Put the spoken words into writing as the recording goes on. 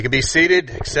You can be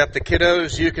seated, except the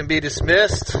kiddos, you can be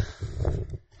dismissed.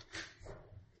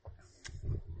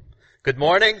 Good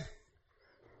morning.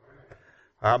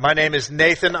 My name is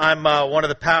Nathan. I'm one of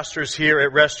the pastors here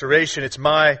at Restoration. It's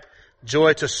my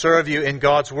joy to serve you in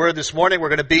God's Word. This morning we're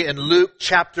going to be in Luke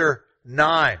chapter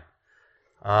 9.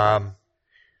 I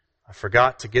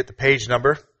forgot to get the page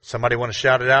number. Somebody want to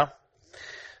shout it out?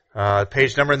 The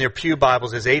page number in your pew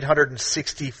Bibles is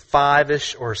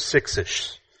 865-ish or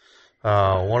 6-ish.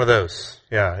 One of those.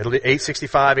 Yeah, it'll be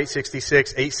 865,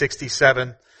 866,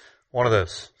 867. One of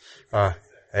those.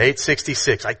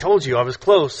 866. I told you I was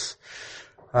close.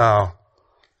 Good.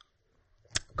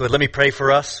 Let me pray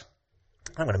for us.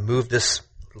 I'm going to move this a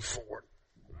little forward.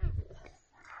 All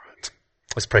right.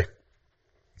 Let's pray.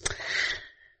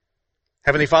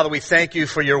 Heavenly Father, we thank you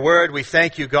for your word. We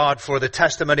thank you, God, for the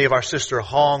testimony of our sister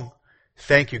Hong.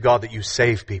 Thank you, God, that you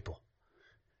save people.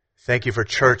 Thank you for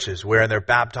churches wherein they're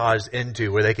baptized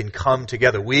into, where they can come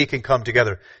together. We can come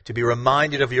together to be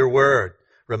reminded of your word,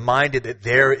 reminded that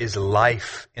there is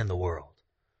life in the world.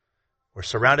 We're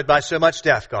surrounded by so much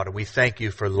death, God, and we thank you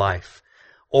for life.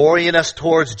 Orient us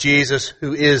towards Jesus,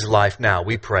 who is life now,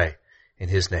 we pray in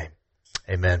his name.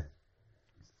 Amen.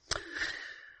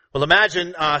 Well,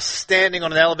 imagine standing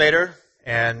on an elevator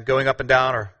and going up and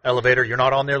down our elevator. You're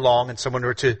not on there long, and someone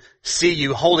were to see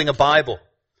you holding a Bible.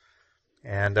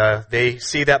 And they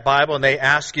see that Bible and they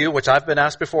ask you, which I've been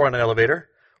asked before on an elevator,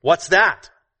 what's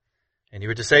that? And you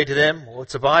were to say to them, well,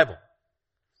 it's a Bible.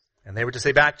 And they were to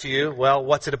say back to you, well,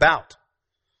 what's it about?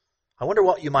 I wonder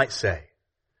what you might say.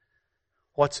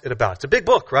 What's it about? It's a big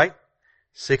book, right?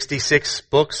 66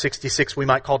 books, 66 we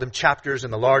might call them chapters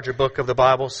in the larger book of the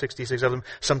Bible, 66 of them,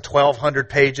 some 1,200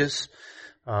 pages.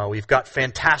 We've got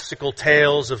fantastical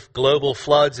tales of global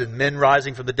floods and men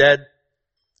rising from the dead.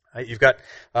 You've got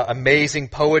amazing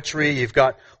poetry. You've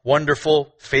got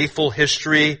wonderful, faithful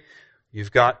history.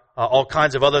 You've got all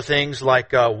kinds of other things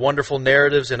like wonderful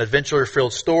narratives and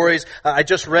adventure-filled stories. I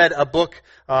just read a book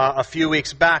a few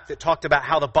weeks back that talked about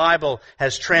how the Bible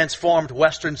has transformed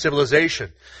Western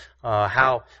civilization.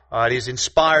 How it has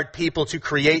inspired people to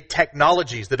create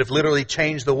technologies that have literally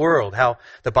changed the world. How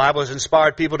the Bible has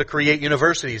inspired people to create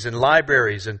universities and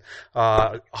libraries and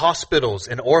hospitals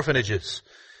and orphanages.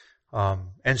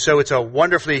 And so it's a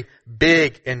wonderfully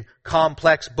big and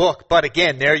complex book. But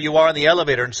again, there you are in the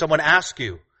elevator and someone asks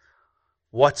you,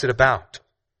 what's it about?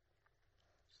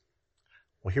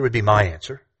 Well, here would be my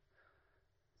answer.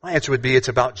 My answer would be, it's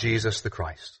about Jesus the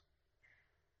Christ.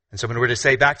 And someone were to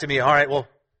say back to me, all right, well,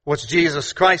 what's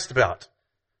Jesus Christ about?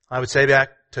 I would say back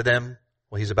to them,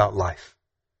 well, he's about life.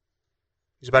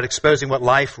 He's about exposing what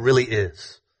life really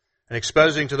is. And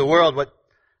exposing to the world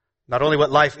not only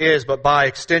what life is, but by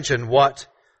extension, what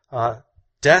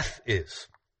death is.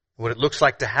 What it looks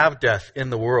like to have death in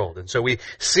the world. And so we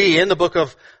see in the book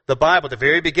of the Bible, at the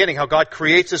very beginning, how God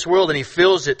creates this world and he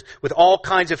fills it with all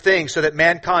kinds of things so that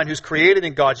mankind who's created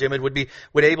in God's image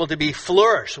would able to be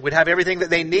flourished, would have everything that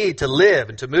they need to live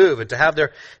and to move and to have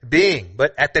their being.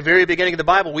 But at the very beginning of the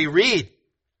Bible, we read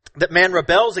that man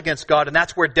rebels against God, and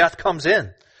that's where death comes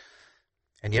in.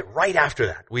 And yet right after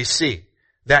that, we see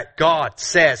that God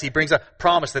says, he brings a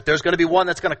promise that there's going to be one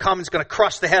that's going to come and it's going to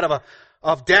crush the head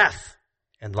of death.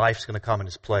 And life's going to come in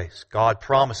its place. God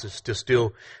promises to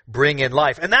still bring in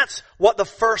life. And that's what the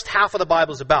first half of the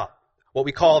Bible is about. What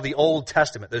we call the Old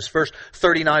Testament. Those first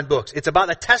 39 books. It's about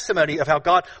the testimony of how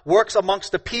God works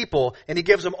amongst the people and he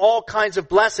gives them all kinds of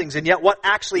blessings. And yet what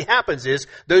actually happens is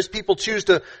those people choose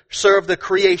to serve the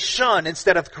creation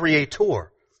instead of the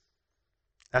creator.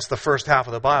 That's the first half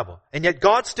of the Bible. And yet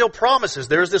God still promises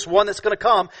there's this one that's going to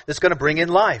come that's going to bring in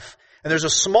life. And there's a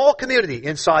small community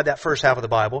inside that first half of the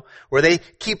Bible where they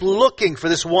keep looking for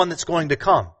this one that's going to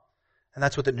come. And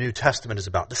that's what the New Testament is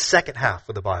about. The second half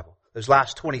of the Bible. Those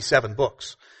last 27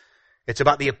 books. It's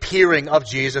about the appearing of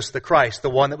Jesus the Christ, the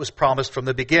one that was promised from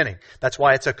the beginning. That's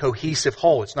why it's a cohesive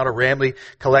whole. It's not a randomly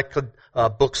collected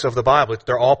books of the Bible.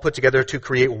 They're all put together to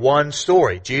create one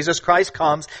story. Jesus Christ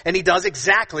comes and he does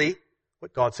exactly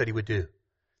what God said he would do.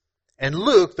 And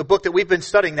Luke, the book that we've been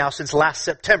studying now since last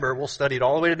September, we'll study it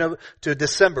all the way to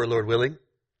December, Lord willing.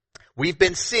 We've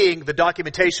been seeing the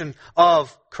documentation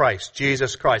of Christ,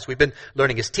 Jesus Christ. We've been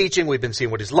learning his teaching. We've been seeing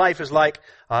what his life is like.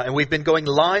 And we've been going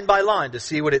line by line to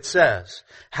see what it says.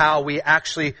 How we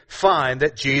actually find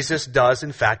that Jesus does,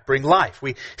 in fact, bring life.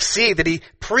 We see that he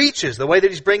preaches. The way that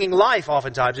he's bringing life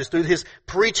oftentimes is through his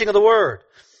preaching of the word.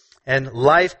 And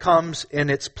life comes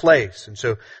in its place. And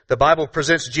so the Bible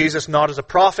presents Jesus not as a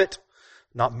prophet,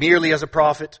 not merely as a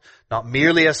prophet, not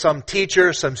merely as some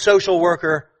teacher, some social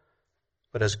worker,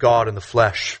 but as God in the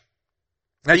flesh.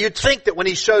 Now you'd think that when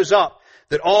he shows up,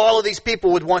 that all of these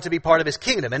people would want to be part of his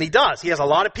kingdom. And he does. He has a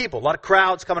lot of people, a lot of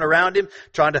crowds coming around him,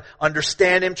 trying to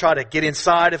understand him, try to get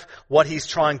inside of what he's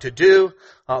trying to do.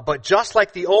 But just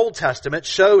like the Old Testament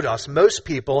showed us, most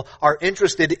people are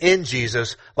interested in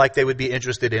Jesus like they would be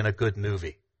interested in a good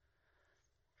movie.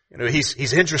 You know,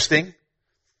 he's interesting.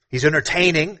 He's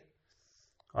entertaining.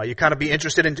 You kind of be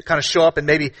interested in to kind of show up and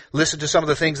maybe listen to some of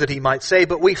the things that he might say.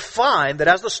 But we find that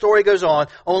as the story goes on,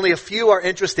 only a few are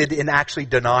interested in actually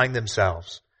denying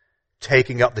themselves,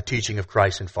 taking up the teaching of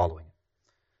Christ and following him.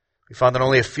 We find that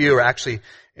only a few are actually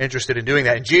interested in doing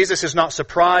that. And Jesus is not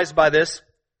surprised by this.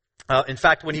 In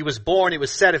fact, when he was born, it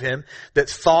was said of him that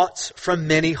thoughts from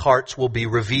many hearts will be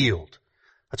revealed.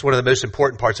 That's one of the most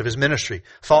important parts of his ministry.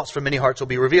 Thoughts from many hearts will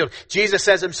be revealed. Jesus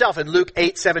says himself in Luke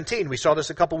 8:17, we saw this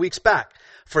a couple weeks back,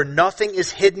 "For nothing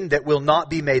is hidden that will not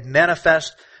be made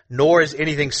manifest, nor is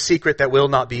anything secret that will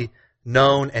not be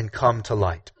known and come to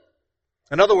light."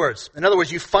 In other words,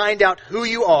 you find out who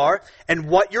you are and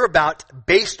what you're about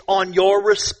based on your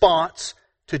response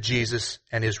to Jesus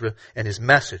and his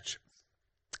message.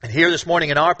 And here this morning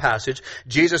in our passage,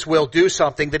 Jesus will do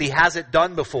something that he hasn't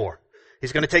done before.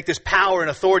 He's going to take this power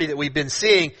and authority that we've been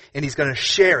seeing, and he's going to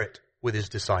share it with his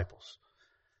disciples.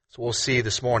 So we'll see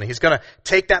this morning. He's going to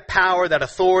take that power, that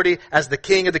authority as the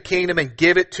king of the kingdom and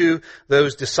give it to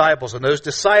those disciples. And those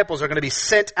disciples are going to be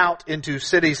sent out into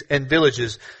cities and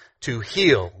villages to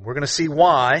heal. We're going to see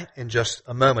why in just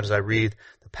a moment as I read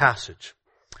the passage.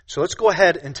 So let's go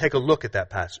ahead and take a look at that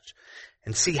passage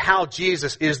and see how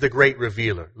Jesus is the great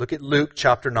revealer. Look at Luke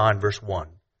chapter 9, verse 1.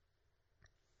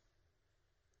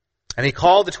 "And he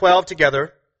called the 12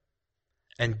 together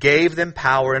and gave them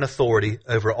power and authority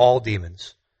over all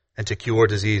demons and to cure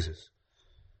diseases.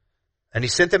 And he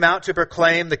sent them out to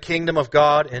proclaim the kingdom of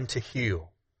God and to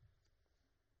heal.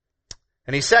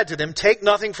 And he said to them, 'Take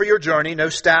nothing for your journey, no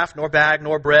staff, nor bag,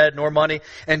 nor bread, nor money,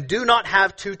 and do not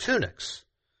have 2 tunics.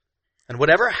 And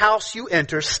whatever house you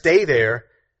enter, stay there,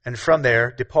 and from there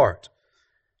depart.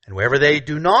 And wherever they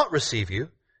do not receive you,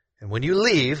 and when you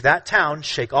leave that town,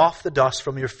 shake off the dust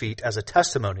from your feet as a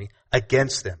testimony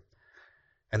against them.'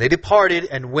 And they departed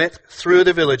and went through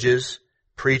the villages,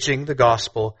 preaching the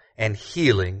gospel and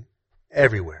healing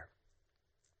everywhere."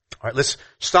 All right, let's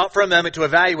stop for a moment to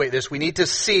evaluate this. We need to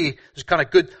see this kind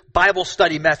of good Bible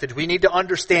study method. We need to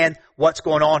understand what's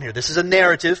going on here. This is a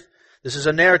narrative.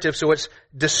 So it's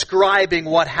describing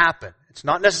what happened. It's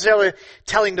not necessarily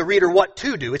telling the reader what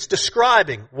to do. It's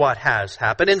describing what has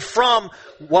happened. And from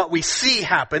what we see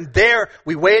happen, there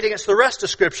we weigh it against the rest of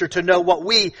Scripture to know what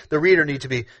we, the reader, need to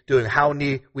be doing, how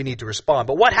we need to respond.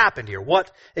 But what happened here?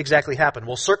 What exactly happened?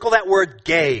 We'll circle that word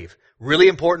gave. Really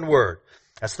important word.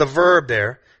 That's the verb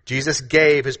there. Jesus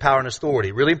gave his power and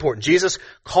authority. Really important. Jesus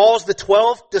calls the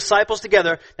 12 disciples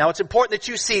together. Now it's important that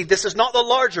you see this is not the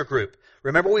larger group.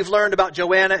 Remember we've learned about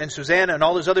Joanna and Susanna and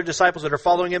all those other disciples that are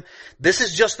following him. This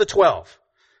is just the 12.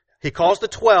 He calls the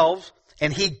 12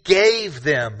 and he gave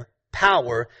them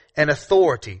power and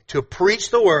authority to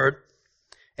preach the word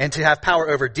and to have power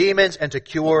over demons and to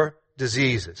cure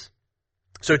diseases.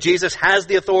 So Jesus has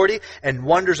the authority and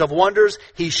wonders of wonders.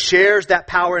 He shares that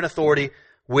power and authority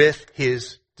with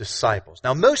his disciples.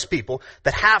 Now most people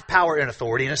that have power and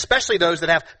authority, and especially those that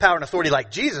have power and authority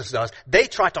like Jesus does, they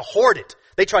try to hoard it.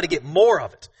 They try to get more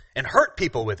of it and hurt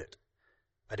people with it.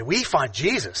 But we find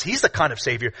Jesus, he's the kind of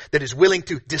Savior that is willing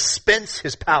to dispense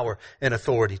his power and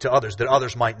authority to others, that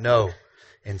others might know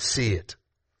and see it.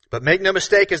 But make no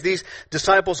mistake, as these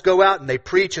disciples go out and they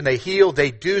preach and they heal,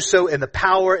 they do so in the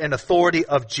power and authority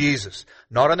of Jesus.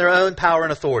 Not in their own power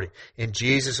and authority, in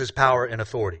Jesus' power and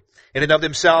authority. In and of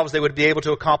themselves, they would be able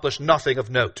to accomplish nothing of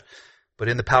note. But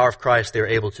in the power of Christ, they're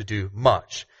able to do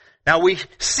much. Now we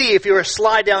see, if you were to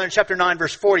slide down in chapter 9,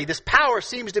 verse 40, this power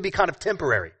seems to be kind of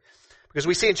temporary. Because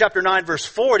we see in chapter 9, verse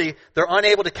 40, they're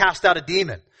unable to cast out a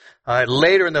demon.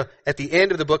 Later at the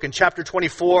end of the book, in chapter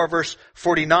 24, verse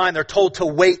 49, they're told to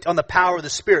wait on the power of the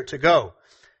Spirit to go.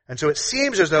 And so it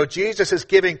seems as though Jesus is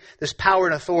giving this power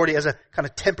and authority as a kind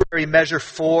of temporary measure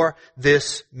for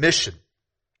this mission.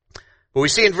 But we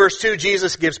see in verse 2,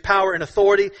 Jesus gives power and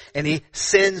authority, and he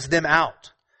sends them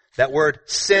out. That word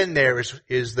send there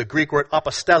is the Greek word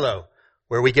apostello,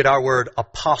 where we get our word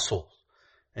apostle.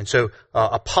 And so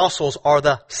apostles are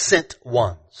the sent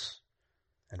ones.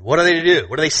 And what are they to do?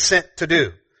 What are they sent to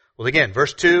do? Well, again,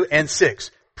 verse 2 and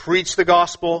 6, preach the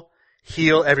gospel,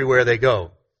 heal everywhere they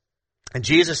go. And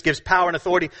Jesus gives power and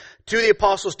authority to the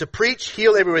apostles to preach,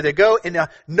 heal everywhere they go. And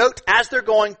note, as they're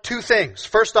going, 2 things.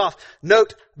 First off,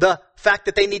 note the fact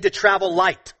that they need to travel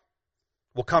light.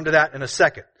 We'll come to that in a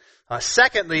second.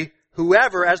 Secondly,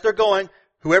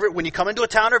 when you come into a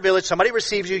town or village, somebody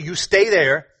receives you, you stay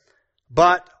there.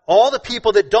 But all the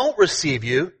people that don't receive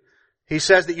you, he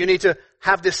says that you need to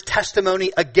have this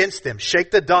testimony against them.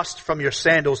 Shake the dust from your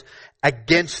sandals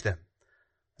against them.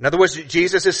 In other words, what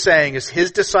Jesus is saying is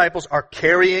his disciples are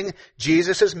carrying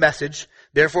Jesus' message.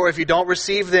 Therefore, if you don't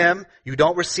receive them, you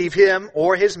don't receive him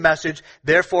or his message.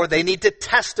 Therefore, they need to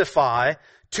testify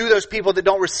to those people that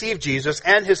don't receive Jesus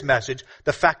and his message,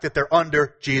 the fact that they're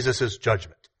under Jesus'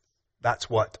 judgment. That's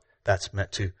what that's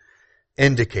meant to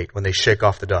indicate when they shake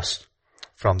off the dust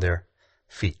from their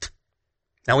feet.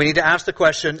 Now we need to ask the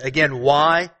question, again,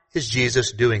 why is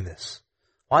Jesus doing this?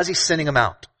 Why is he sending them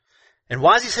out? And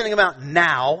why is he sending them out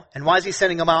now? And why is he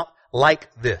sending them out like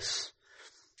this?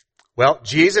 Well,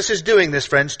 Jesus is doing this,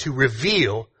 friends, to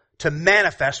reveal, to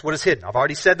manifest what is hidden. I've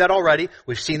already said that already.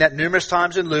 We've seen that numerous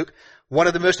times in Luke. One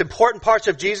of the most important parts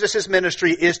of Jesus'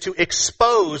 ministry is to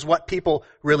expose what people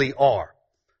really are.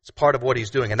 It's part of what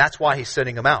he's doing, and that's why he's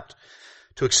sending them out.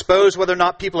 To expose whether or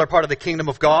not people are part of the kingdom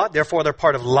of God, therefore they're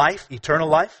part of life, eternal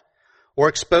life, or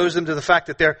expose them to the fact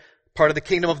that they're part of the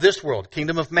kingdom of this world,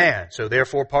 kingdom of man, so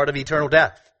therefore part of eternal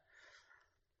death.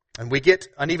 And we get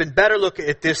an even better look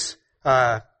at this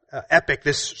epic,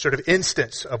 this sort of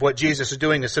instance of what Jesus is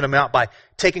doing to send them out by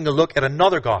taking a look at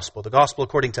another gospel, the gospel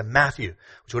according to Matthew,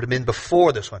 which would have been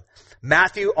before this one.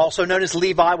 Matthew, also known as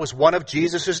Levi, was one of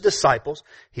Jesus' disciples.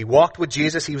 He walked with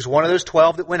Jesus. He was one of those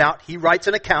 12 that went out. He writes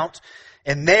an account,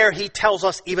 and there he tells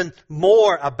us even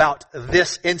more about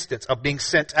this instance of being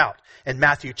sent out in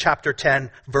Matthew chapter 10,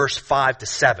 verse 5 to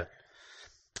 7.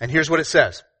 And here's what it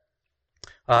says.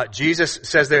 Jesus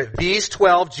says there, these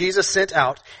 12 Jesus sent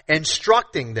out,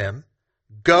 instructing them,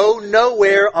 go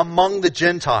nowhere among the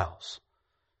Gentiles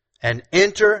and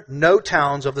enter no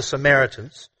towns of the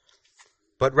Samaritans,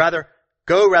 but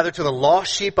go to the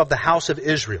lost sheep of the house of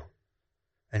Israel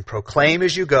and proclaim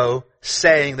as you go,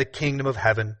 saying the kingdom of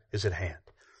heaven is at hand.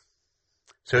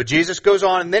 So Jesus goes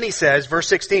on and then he says, verse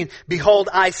 16, behold,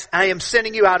 I am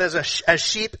sending you out as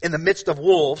sheep in the midst of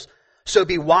wolves, so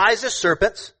be wise as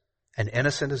serpents and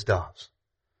innocent as doves.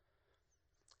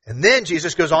 And then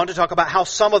Jesus goes on to talk about how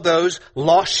some of those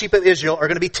lost sheep of Israel are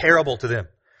going to be terrible to them.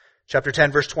 Chapter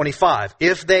 10, verse 25.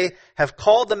 If they have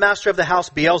called the master of the house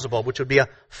Beelzebub, which would be a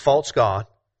false god,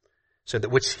 so that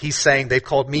which he's saying they've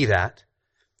called me that,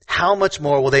 how much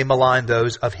more will they malign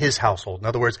those of his household? In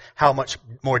other words, how much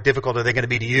more difficult are they going to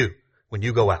be to you when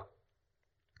you go out?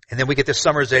 And then we get this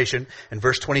summarization in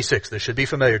verse 26. This should be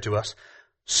familiar to us.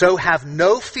 So have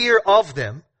no fear of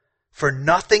them, for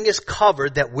nothing is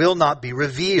covered that will not be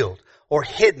revealed, or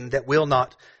hidden that will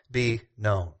not be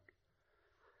known.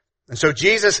 And so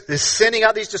Jesus is sending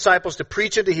out these disciples to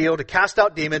preach and to heal, to cast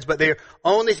out demons, but they're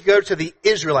only to go to the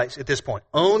Israelites at this point.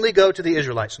 Only go to the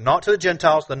Israelites, not to the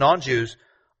Gentiles, the non-Jews,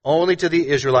 only to the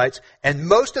Israelites. And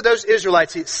most of those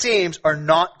Israelites, it seems, are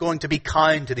not going to be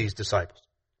kind to these disciples.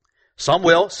 Some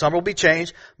will be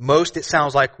changed. Most, it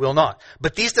sounds like, will not.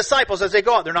 But these disciples, as they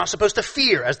go out, they're not supposed to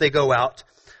fear as they go out,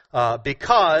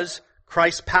 because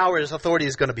Christ's power, his authority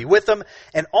is going to be with them.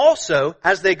 And also,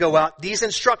 as they go out, these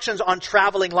instructions on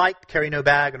traveling light, carry no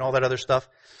bag and all that other stuff,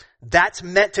 that's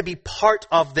meant to be part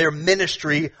of their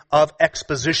ministry of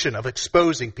exposition, of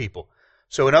exposing people.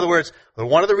 So in other words,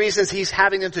 one of the reasons he's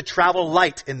having them to travel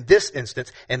light in this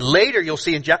instance, and later you'll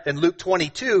see in Luke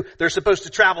 22, they're supposed to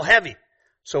travel heavy.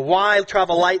 So why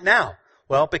travel light now?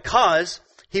 Well, because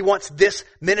he wants this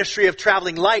ministry of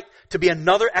traveling light to be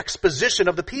another exposition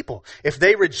of the people. If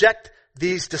they reject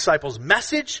these disciples'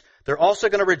 message, they're also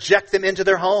going to reject them into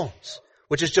their homes,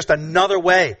 which is just another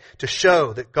way to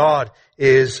show that God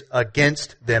is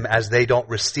against them as they don't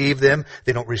receive them.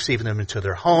 They don't receive them into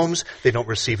their homes. They don't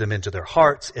receive them into their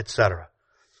hearts, etc.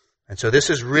 And so this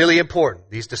is really important.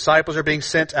 These disciples are being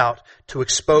sent out to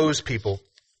expose people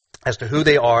as to who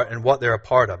they are and what they're a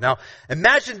part of. Now,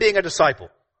 imagine being a disciple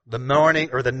the morning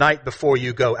or the night before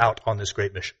you go out on this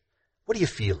great mission. What are you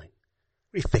feeling?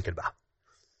 What are you thinking about?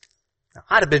 Now,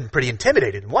 I'd have been pretty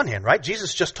intimidated in one hand, right?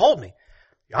 Jesus just told me,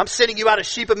 I'm sending you out as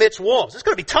sheep amidst wolves. It's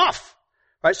going to be tough,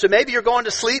 right? So maybe you're going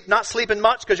to sleep, not sleeping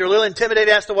much because you're a little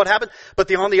intimidated as to what happened.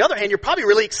 But on the other hand, you're probably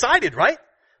really excited, right?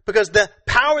 Because the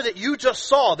power that you just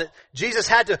saw, that Jesus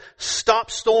had to stop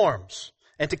storms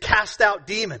and to cast out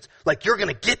demons, like you're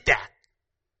going to get that.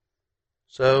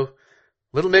 So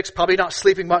little mix, probably not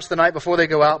sleeping much the night before they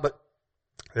go out, but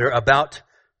they're about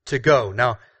to go.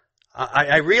 Now,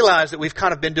 I realize that we've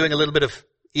kind of been doing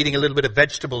eating a little bit of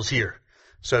vegetables here.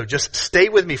 So just stay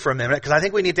with me for a minute, because I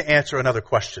think we need to answer another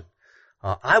question.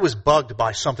 I was bugged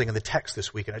by something in the text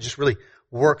this week, and I just really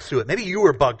worked through it. Maybe you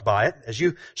were bugged by it as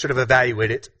you sort of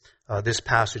evaluate it, this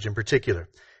passage in particular.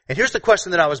 And here's the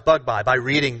question that I was bugged by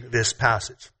reading this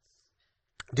passage.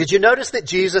 Did you notice that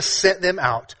Jesus sent them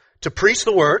out to preach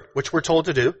the word, which we're told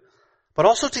to do, but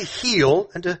also to heal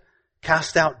and to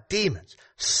cast out demons.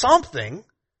 Something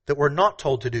that we're not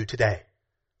told to do today.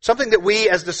 Something that we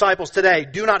as disciples today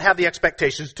do not have the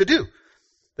expectations to do.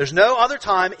 There's no other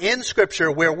time in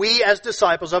Scripture where we as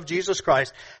disciples of Jesus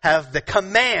Christ have the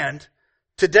command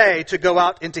today to go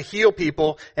out and to heal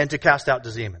people and to cast out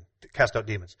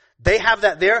demons. They have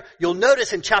that there. You'll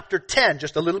notice in chapter 10,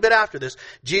 just a little bit after this,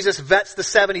 Jesus vets the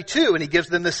 72 and he gives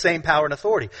them the same power and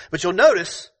authority. But you'll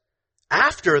notice,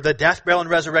 after the death, burial, and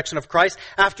resurrection of Christ,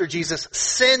 after Jesus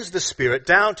sends the Spirit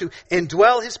down to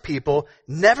indwell his people,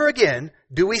 never again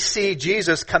do we see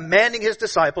Jesus commanding his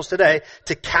disciples today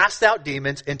to cast out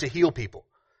demons and to heal people.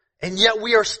 And yet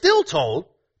we are still told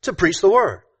to preach the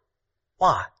word.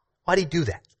 Why? Why did he do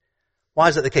that? Why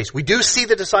is that the case? We do see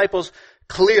the disciples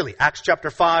clearly, Acts chapter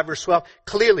 5, verse 12,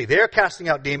 clearly they're casting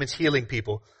out demons, healing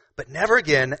people. But never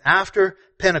again after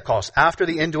Pentecost, after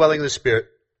the indwelling of the Spirit,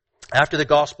 after the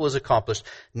gospel is accomplished,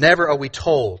 never are we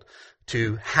told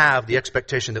to have the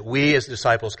expectation that we as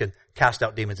disciples can cast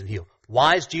out demons and heal.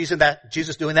 Why is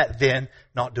Jesus doing that then,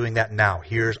 not doing that now?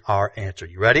 Here's our answer.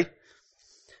 You ready?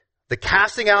 The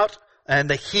casting out and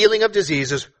the healing of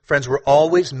diseases, friends, were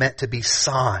always meant to be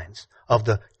signs of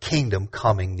the kingdom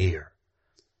coming near,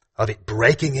 of it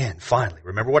breaking in finally.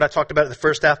 Remember what I talked about in the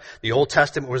first half? The Old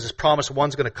Testament was this promise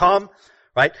one's going to come.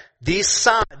 Right? These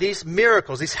signs, these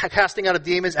miracles, these casting out of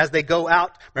demons as they go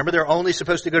out. Remember, they're only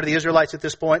supposed to go to the Israelites at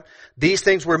this point. These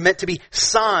things were meant to be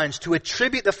signs to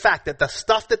attribute the fact that the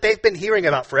stuff that they've been hearing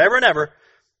about forever and ever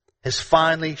has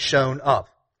finally shown up.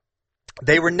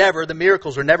 The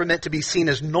miracles were never meant to be seen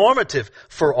as normative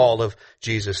for all of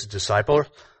Jesus' disciples,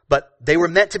 but they were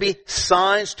meant to be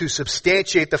signs to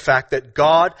substantiate the fact that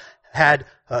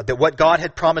that what God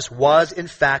had promised was, in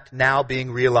fact, now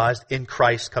being realized in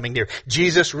Christ coming near.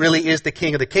 Jesus really is the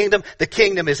King of the kingdom. The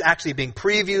kingdom is actually being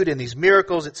previewed in these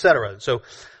miracles, etc. So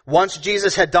once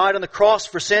Jesus had died on the cross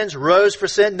for sins, rose for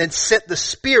sin, then sent the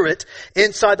Spirit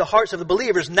inside the hearts of the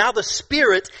believers, now the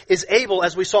Spirit is able,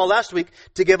 as we saw last week,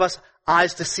 to give us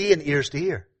eyes to see and ears to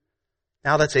hear.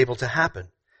 Now that's able to happen.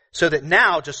 So that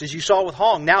now, just as you saw with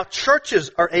Hong, now churches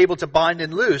are able to bind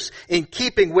and loose in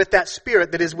keeping with that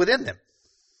Spirit that is within them.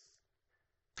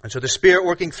 And so the Spirit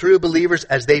working through believers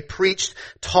as they preached,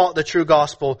 taught the true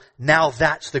gospel, now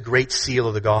that's the great seal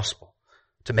of the gospel.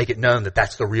 To make it known that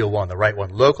that's the real one, the right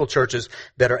one. Local churches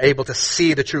that are able to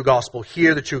see the true gospel,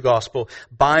 hear the true gospel,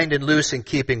 bind and loose in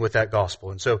keeping with that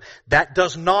gospel. And so that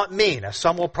does not mean, as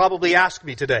some will probably ask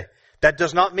me today, that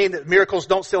does not mean that miracles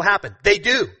don't still happen. They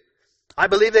do. I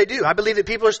believe they do. I believe that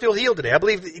people are still healed today. I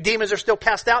believe demons are still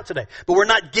cast out today. But we're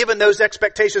not given those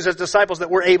expectations as disciples that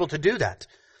we're able to do that.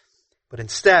 But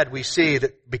instead, we see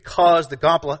that because the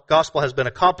gospel has been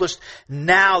accomplished,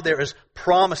 now there is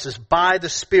promises by the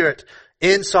Spirit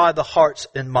inside the hearts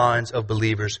and minds of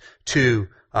believers to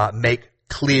make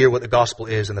clear what the gospel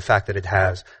is and the fact that it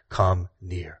has come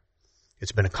near.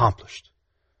 It's been accomplished.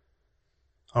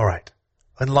 All right.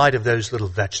 In light of those little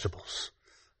vegetables,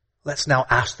 let's now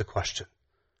ask the question,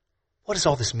 what does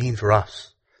all this mean for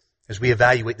us as we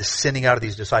evaluate the sending out of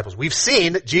these disciples? We've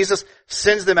seen that Jesus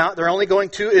sends them out. They're only going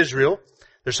to Israel.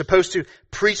 They're supposed to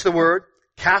preach the word,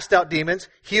 cast out demons,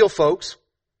 heal folks.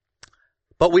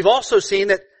 But we've also seen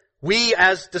that we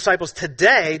as disciples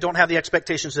today don't have the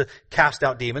expectations to cast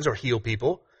out demons or heal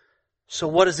people. So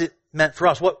what is it meant for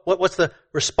us? What's the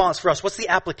response for us? What's the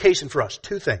application for us?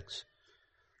 Two things.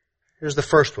 Here's the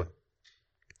first one.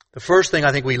 The first thing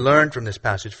I think we learned from this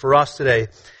passage for us today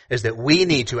is that we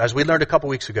need to, as we learned a couple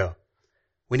weeks ago,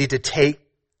 we need to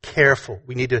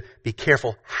we need to be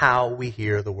careful how we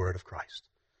hear the word of Christ.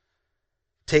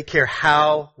 Take care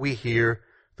how we hear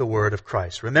the word of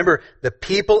Christ. Remember, the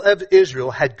people of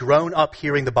Israel had grown up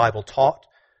hearing the Bible taught.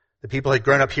 The people had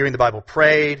grown up hearing the Bible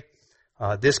prayed,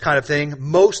 this kind of thing.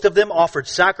 Most of them offered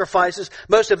sacrifices.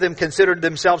 Most of them considered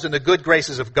themselves in the good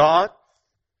graces of God.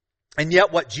 And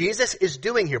yet what Jesus is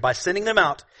doing here by sending them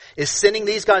out is sending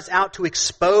these guys out to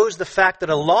expose the fact that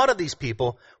a lot of these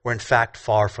people were in fact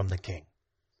far from the King.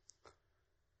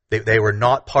 They were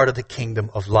not part of the kingdom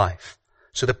of life.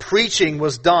 So the preaching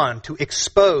was done to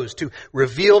expose, to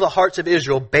reveal the hearts of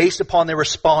Israel based upon their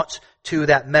response to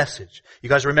that message. You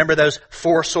guys remember those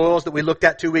 4 soils that we looked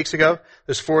at 2 weeks ago?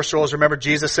 Those 4 soils, remember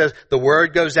Jesus says the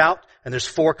word goes out and there's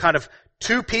 4 kind of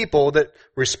 2 people that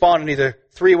respond in either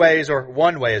 3 ways or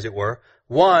 1 way, as it were.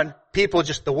 One,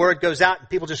 the word goes out and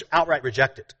people just outright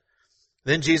reject it.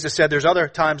 Then Jesus said there's other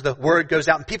times the word goes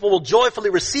out and people will joyfully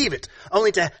receive it,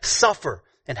 only to suffer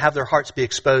and have their hearts be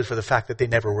exposed for the fact that they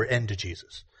never were into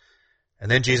Jesus. And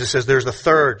then Jesus says there's the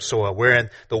 3rd soil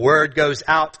wherein the word goes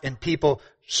out and people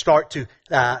start to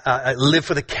live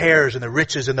for the cares and the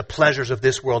riches and the pleasures of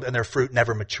this world, and their fruit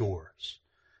never matures.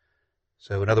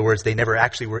 So in other words, they never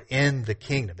actually were in the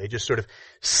kingdom. They just sort of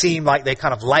seem like they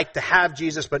kind of like to have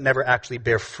Jesus, but never actually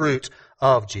bear fruit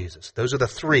of Jesus. Those are the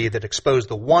three that expose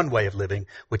the one way of living,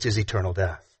 which is eternal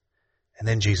death. And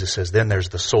then Jesus says, then there's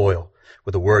the soil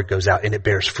where the word goes out and it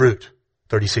bears fruit.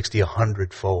 30, 60,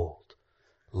 100-fold.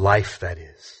 Life, that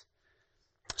is.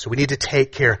 So we need to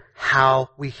take care how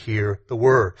we hear the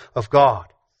word of God.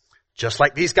 Just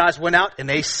like these guys went out and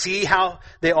they see how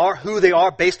they are, who they are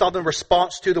based on the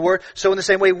response to the word. So in the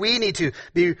same way, we need to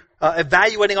be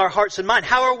evaluating our hearts and mind.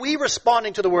 How are we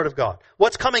responding to the word of God?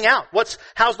 What's coming out?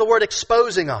 How's the word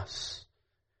exposing us?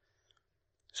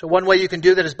 So one way you can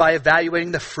do that is by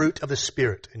evaluating the fruit of the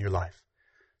Spirit in your life.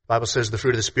 The Bible says the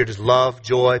fruit of the Spirit is love,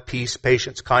 joy, peace,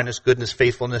 patience, kindness, goodness,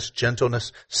 faithfulness,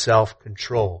 gentleness,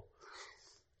 self-control.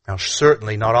 Now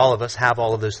certainly not all of us have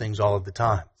all of those things all of the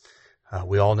time.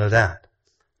 We all know that.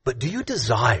 But do you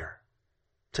desire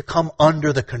to come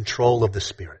under the control of the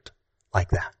Spirit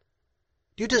like that?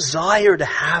 Do you desire to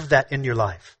have that in your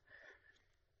life?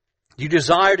 Do you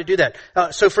desire to do that?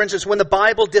 So for instance, when the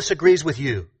Bible disagrees with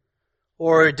you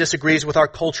or disagrees with our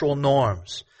cultural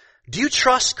norms, do you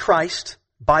trust Christ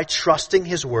by trusting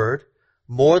His Word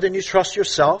more than you trust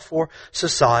yourself or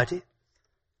society?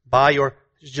 Do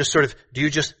you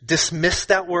just dismiss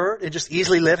that Word and just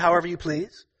easily live however you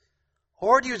please?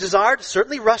 Or do you desire to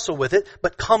certainly wrestle with it,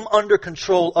 but come under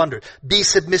control under it? Be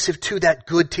submissive to that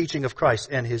good teaching of Christ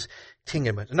and His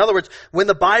kingdom. In other words, when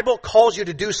the Bible calls you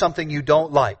to do something you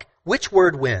don't like, which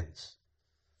word wins?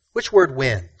 Which word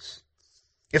wins?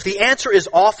 If the answer is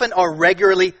often or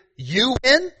regularly, you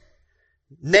win,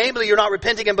 namely you're not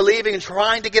repenting and believing and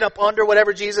trying to get up under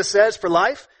whatever Jesus says for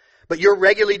life, but you're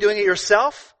regularly doing it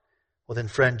yourself, well then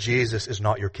friend, Jesus is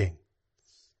not your king.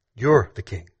 You're the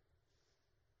king.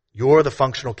 You're the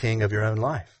functional king of your own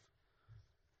life.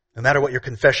 No matter what your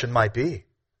confession might be.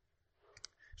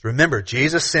 Remember,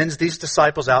 Jesus sends these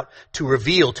disciples out to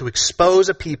reveal, to expose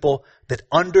a people that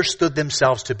understood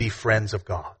themselves to be friends of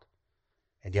God.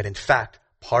 And yet, in fact,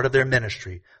 part of their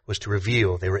ministry was to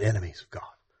reveal they were enemies of God.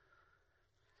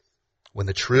 When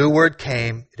the true word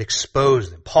came, it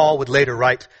exposed them. Paul would later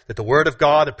write that the word of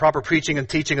God, the proper preaching and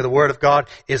teaching of the word of God,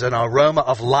 is an aroma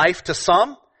of life to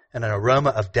some and an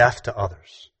aroma of death to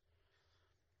others.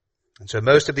 And so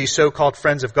most of these so-called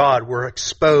friends of God were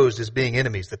exposed as being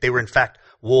enemies, that they were in fact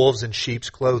wolves in sheep's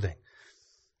clothing.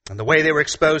 And the way they were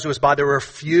exposed was by their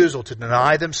refusal to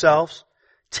deny themselves,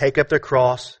 take up their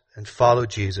cross, and follow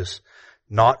Jesus,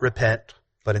 not repent,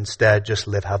 but instead just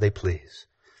live how they please.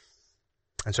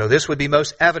 And so this would be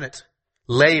most evident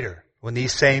later when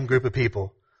these same group of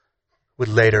people would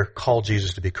later call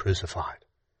Jesus to be crucified,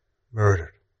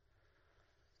 murdered.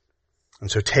 And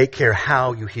so take care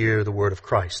how you hear the word of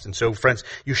Christ. And so, friends,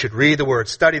 you should read the word,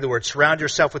 study the word, surround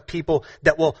yourself with people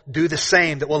that will do the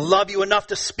same, that will love you enough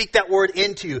to speak that word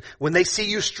into you. When they see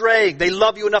you straying, they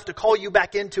love you enough to call you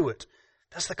back into it.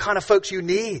 That's the kind of folks you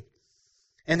need.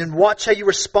 And then watch how you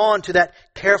respond to that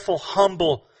careful,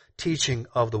 humble teaching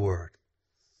of the word.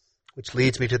 Which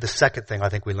leads me to the second thing I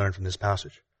think we learned from this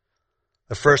passage.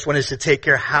 The first one is to take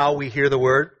care how we hear the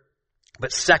word.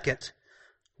 But second,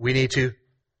 we need to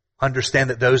understand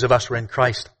that those of us who are in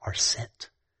Christ are sent.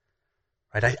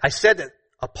 Right? I said that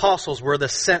apostles were the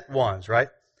sent ones, right?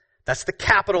 That's the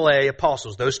capital A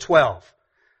apostles, those 12.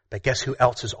 But guess who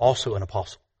else is also an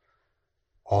apostle?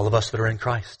 All of us that are in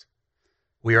Christ.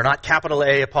 We are not capital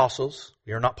A apostles.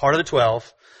 We are not part of the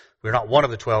 12. We are not one of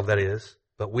the 12, that is.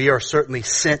 But we are certainly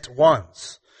sent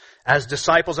ones. As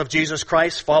disciples of Jesus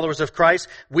Christ, followers of Christ,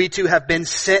 we too have been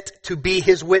sent to be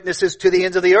His witnesses to the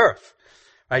ends of the earth.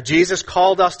 Right? Jesus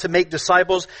called us to make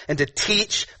disciples and to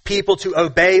teach people to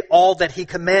obey all that He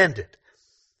commanded.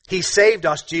 He saved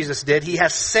us, Jesus did. He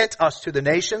has sent us to the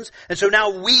nations. And so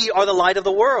now we are the light of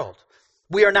the world.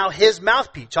 We are now His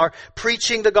mouthpiece. Our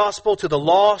preaching the gospel to the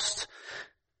lost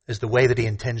is the way that He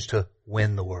intends to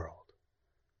win the world.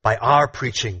 By our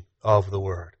preaching of the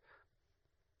word.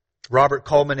 Robert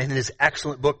Coleman, in his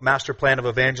excellent book, Master Plan of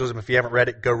Evangelism, if you haven't read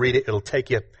it, go read it. It'll take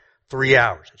you 3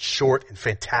 hours. It's short and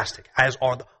fantastic, as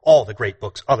are all the great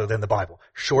books other than the Bible.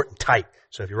 Short and tight.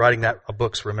 So if you're writing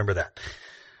books, remember that.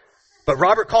 But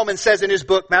Robert Coleman says in his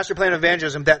book, Master Plan of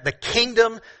Evangelism, that the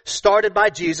kingdom started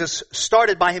by Jesus,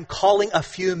 started by Him calling a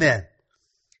few men.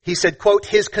 He said, quote,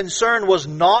 His concern was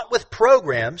not with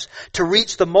programs to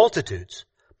reach the multitudes,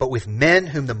 but with men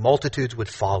whom the multitudes would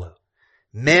follow.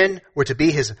 Men were to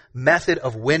be His method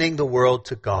of winning the world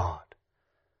to God.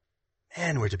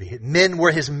 Men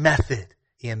were His method,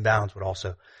 Ian Bounds would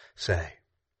also say.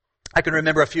 I can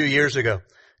remember a few years ago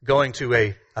going to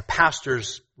a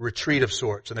pastor's retreat of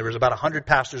sorts. And there was about 100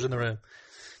 pastors in the room.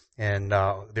 And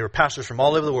they were pastors from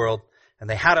all over the world. And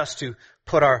they had us to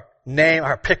put our name,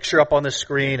 our picture up on the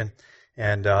screen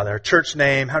and our church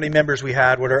name, how many members we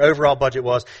had, what our overall budget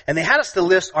was. And they had us to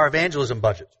list our evangelism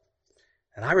budget.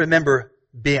 And I remember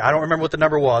I don't remember what the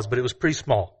number was, but it was pretty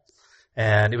small.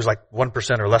 And it was like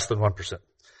 1% or less than 1%.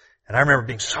 And I remember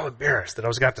being so embarrassed that I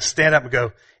was going to have to stand up and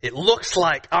go, it looks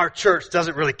like our church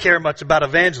doesn't really care much about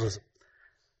evangelism.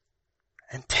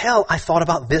 Until I thought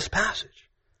about this passage.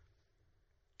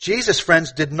 Jesus,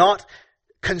 friends, did not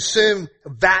consume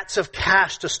vats of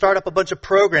cash to start up a bunch of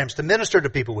programs to minister to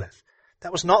people with.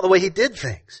 That was not the way he did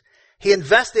things. He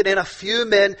invested in a few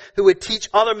men who would teach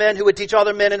other men, who would teach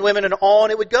other men and women, and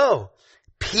on it would go.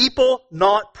 People,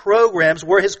 not programs,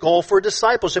 were his goal for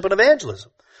discipleship and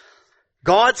evangelism.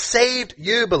 God saved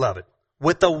you, beloved,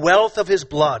 with the wealth of his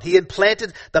blood. He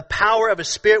implanted the power of his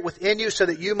Spirit within you so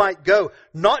that you might go,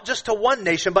 not just to one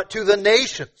nation, but to the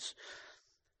nations,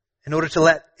 in order to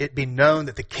let it be known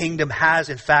that the kingdom has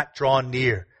in fact drawn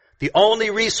near. The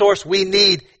only resource we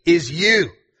need is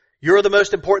you. You're the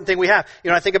most important thing we have.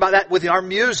 I think about that with our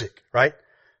music, right?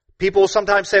 People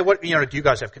sometimes say, do you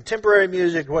guys have contemporary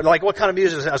music? What kind of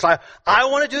music is that? I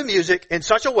want to do music in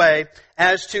such a way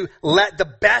as to let the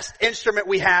best instrument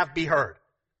we have be heard.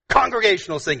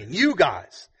 Congregational singing. You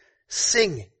guys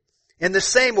singing. In the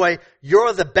same way,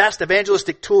 you're the best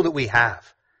evangelistic tool that we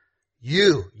have.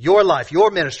 You, your life, your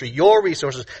ministry, your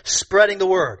resources, spreading the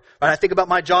word. Right? I think about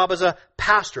my job as a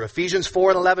pastor. Ephesians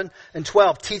 4 and 11 and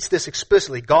 12 teach this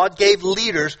explicitly. God gave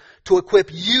leaders to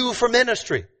equip you for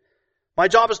ministry. My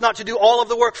job is not to do all of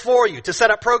the work for you, to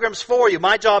set up programs for you.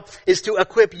 My job is to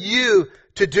equip you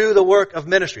to do the work of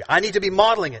ministry. I need to be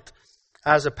modeling it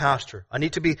as a pastor. I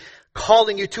need to be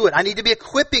calling you to it. I need to be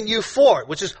equipping you for it,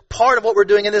 which is part of what we're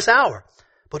doing in this hour.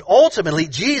 But ultimately,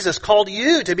 Jesus called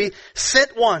you to be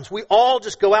sent ones. We all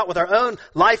just go out with our own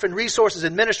life and resources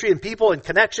and ministry and people and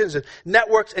connections and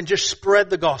networks and just spread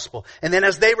the gospel. And then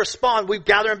as they respond, we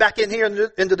gather them back in here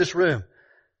into this room,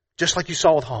 just like you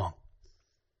saw with Hong,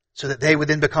 so that they would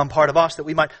then become part of us, that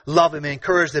we might love them and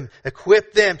encourage them,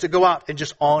 equip them to go out, and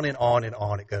just on and on and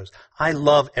on it goes. I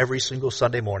love every single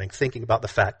Sunday morning thinking about the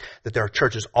fact that there are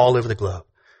churches all over the globe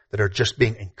that are just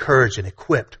being encouraged and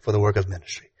equipped for the work of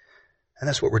ministry. And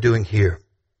that's what we're doing here.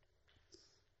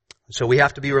 So we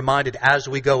have to be reminded as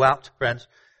we go out, friends,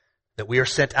 that we are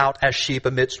sent out as sheep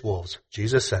amidst wolves.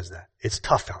 Jesus says that. It's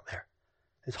tough out there.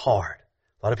 It's hard.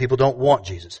 A lot of people don't want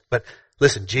Jesus. But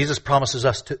listen, Jesus promises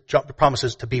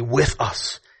to be with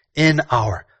us in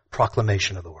our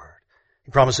proclamation of the word.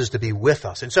 He promises to be with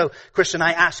us. And so, Christian,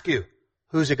 I ask you,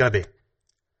 who's it going to be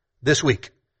this week?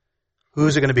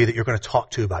 Who's it going to be that you're going to talk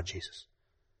to about Jesus?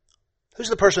 Who's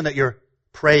the person that you're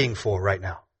praying for right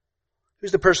now?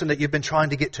 Who's the person that you've been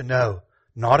trying to get to know?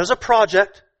 Not as a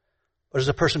project, but as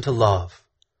a person to love,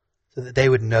 so that they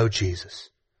would know Jesus.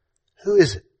 Who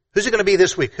is it? Who's it going to be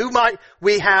this week? Who might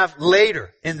we have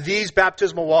later in these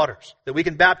baptismal waters that we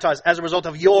can baptize as a result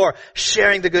of your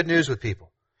sharing the good news with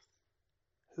people?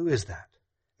 Who is that?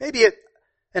 Maybe at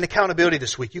an accountability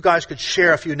this week, you guys could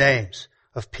share a few names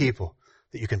of people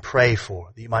that you can pray for,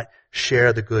 that you might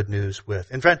share the good news with.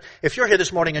 And friend, if you're here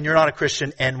this morning and you're not a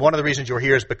Christian, and one of the reasons you're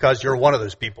here is because you're one of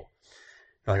those people,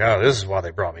 you're like, oh, this is why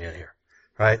they brought me in here,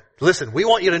 right? Listen, we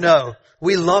want you to know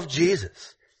we love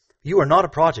Jesus. You are not a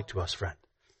project to us, friend.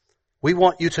 We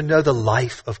want you to know the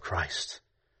life of Christ.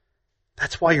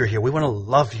 That's why you're here. We want to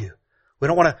love you. We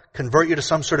don't want to convert you to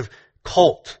some sort of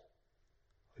cult.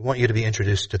 We want you to be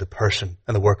introduced to the person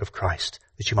and the work of Christ,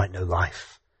 that you might know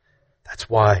life. That's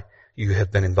why you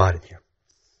have been invited here.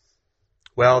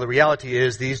 Well, the reality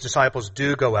is these disciples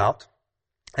do go out,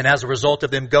 and as a result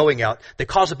of them going out, they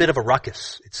cause a bit of a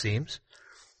ruckus, it seems.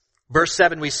 Verse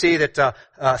 7, we see that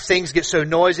things get so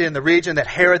noisy in the region that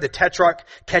Herod the Tetrarch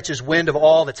catches wind of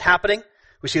all that's happening.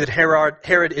 We see that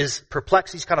Herod is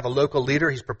perplexed. He's kind of a local leader.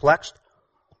 He's perplexed.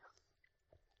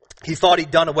 He thought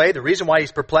he'd done away. The reason why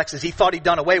he's perplexed is he thought he'd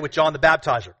done away with John the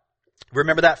Baptizer.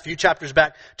 Remember that a few chapters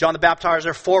back, John the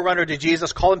Baptizer, forerunner to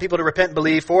Jesus, calling people to repent and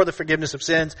believe for the forgiveness of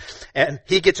sins. And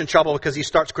he gets in trouble because he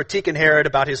starts critiquing Herod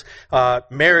about his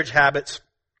marriage habits.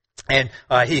 And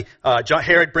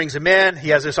Herod brings him in. He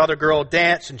has this other girl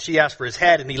dance, and she asks for his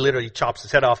head, and he literally chops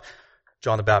his head off.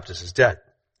 John the Baptist is dead.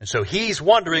 And so he's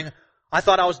wondering, I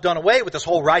thought I was done away with this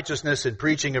whole righteousness and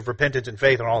preaching of repentance and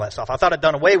faith and all that stuff. I thought I'd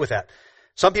done away with that.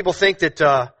 Some people think that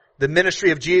the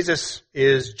ministry of Jesus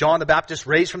is John the Baptist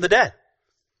raised from the dead.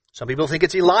 Some people think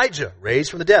it's Elijah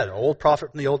raised from the dead, an old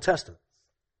prophet from the Old Testament.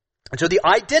 And so the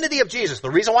identity of Jesus, the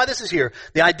reason why this is here,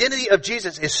 the identity of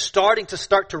Jesus is starting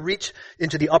to reach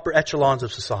into the upper echelons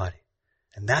of society.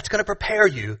 And that's going to prepare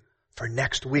you for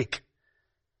next week,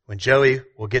 when Joey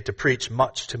will get to preach,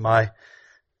 much to my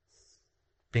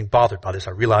being bothered by this.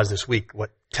 I realized this week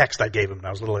what text I gave him, and I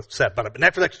was a little upset. But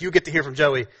nevertheless, you get to hear from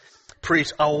Joey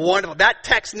preach a wonderful, that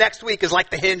text next week is like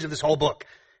the hinge of this whole book.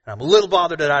 And I'm a little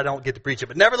bothered that I don't get to preach it.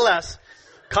 But nevertheless,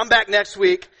 come back next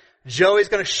week. Joey's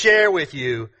going to share with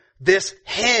you this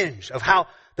hinge of how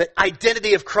the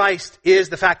identity of Christ is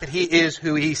the fact that He is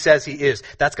who He says He is.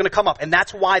 That's going to come up. And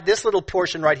that's why this little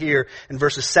portion right here in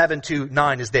verses 7 to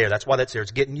 9 is there. That's why that's there.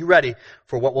 It's getting you ready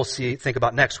for what we'll think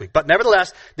about next week. But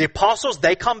nevertheless, the apostles,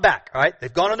 they come back, all right?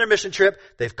 They've gone on their mission trip.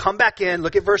 They've come back in.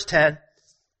 Look at verse 10.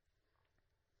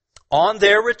 On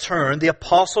their return, the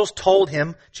apostles told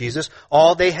him, Jesus,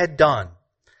 all they had done.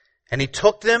 And he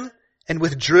took them and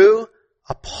withdrew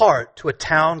apart to a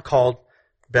town called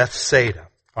Bethsaida.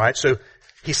 All right, so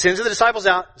he sends the disciples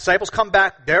out. Disciples come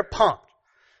back. They're pumped.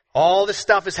 All this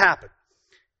stuff has happened.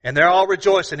 And they're all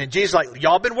rejoicing. And Jesus is like,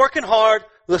 y'all been working hard.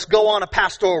 Let's go on a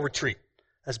pastoral retreat.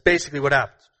 That's basically what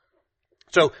happens.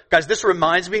 So, guys, this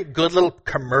reminds me, good little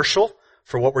commercial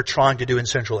for what we're trying to do in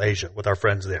Central Asia with our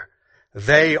friends there.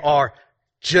 They are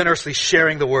generously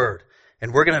sharing the word.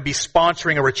 And we're going to be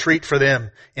sponsoring a retreat for them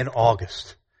in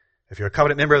August. If you're a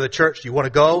covenant member of the church, you want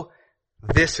to go,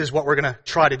 this is what we're going to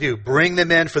try to do. Bring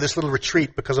them in for this little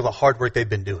retreat because of the hard work they've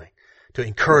been doing, to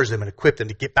encourage them and equip them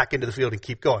to get back into the field and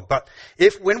keep going. But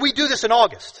when we do this in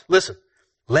August, listen,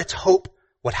 let's hope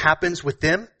what happens with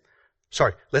them.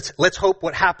 Let's hope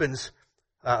what happens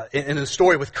in the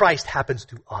story with Christ happens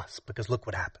to us, because look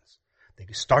what happens. They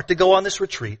start to go on this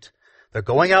retreat. They're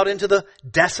going out into the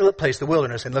desolate place, the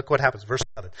wilderness, and look what happens. Verse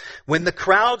 7. When the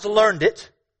crowds learned it,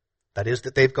 that is,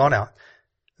 that they've gone out,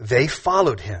 they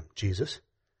followed him, Jesus.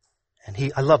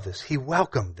 And I love this, he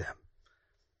welcomed them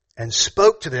and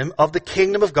spoke to them of the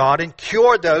kingdom of God and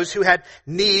cured those who had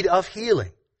need of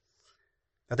healing.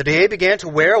 Now the day began to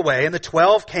wear away, and the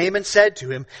 12 came and said to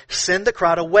him, send the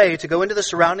crowd away to go into the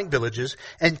surrounding villages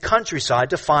and countryside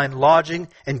to find lodging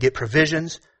and get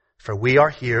provisions, for we are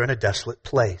here in a desolate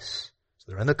place.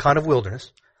 So they're in the kind of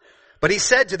wilderness. But he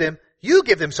said to them, you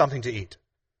give them something to eat.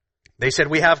 They said,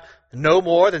 we have no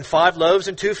more than 5 loaves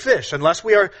and 2 fish, unless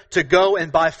we are to go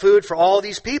and buy food for all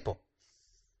these people.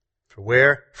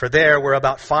 For there were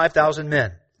about 5,000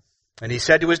 men. And he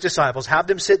said to his disciples, have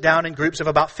them sit down in groups of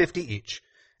about 50 each.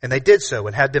 And they did so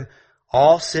and had them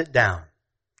all sit down.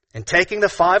 And taking the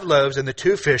 5 loaves and the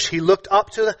 2 fish, he looked up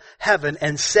to heaven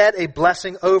and said a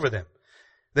blessing over them.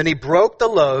 Then he broke the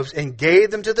loaves and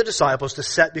gave them to the disciples to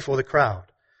set before the crowd.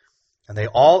 And they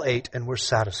all ate and were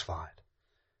satisfied.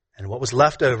 And what was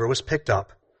left over was picked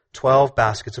up, 12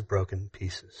 baskets of broken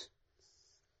pieces.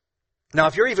 Now,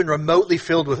 if you're even remotely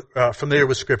familiar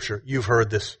with Scripture, you've heard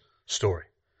this story,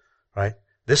 right?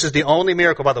 This is the only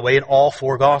miracle, by the way, in all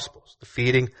 4 Gospels, the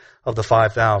feeding of the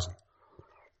 5,000.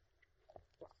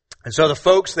 And so the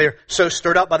folks, they're so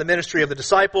stirred up by the ministry of the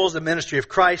disciples, the ministry of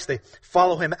Christ, they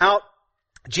follow him out.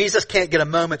 Jesus can't get a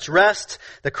moment's rest.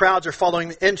 The crowds are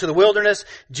following into the wilderness.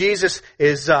 Jesus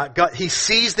he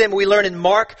sees them. We learn in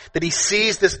Mark that he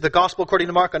sees this, the gospel according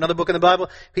to Mark, another book in the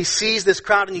Bible. He sees this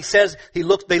crowd and he says, they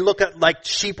look at like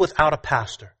sheep without a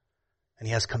pastor. And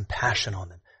he has compassion on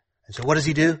them. And so what does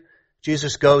he do?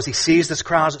 Jesus goes, he sees this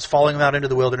crowd that's following him out into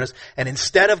the wilderness. And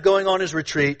instead of going on his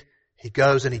retreat, he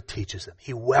goes and he teaches them.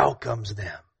 He welcomes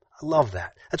them. I love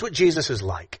that. That's what Jesus is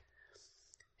like.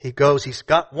 He goes, he's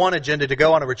got one agenda to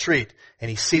go on a retreat,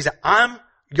 and he sees that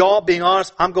y'all being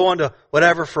honest, I'm going to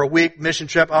whatever for a week, mission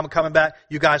trip, I'm coming back,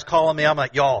 you guys calling me, I'm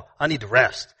like, y'all, I need to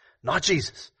rest. Not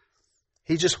Jesus.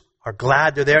 He just are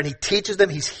glad they're there, and he teaches them,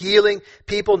 he's healing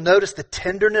people. Notice the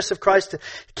tenderness of Christ to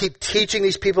keep teaching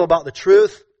these people about the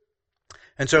truth.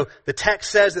 And so the text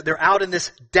says that they're out in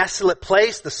this desolate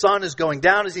place. The sun is going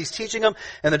down as he's teaching them.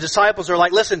 And the disciples are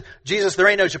like, listen, Jesus, there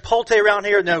ain't no Chipotle around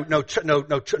here.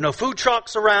 No food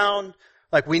trucks around.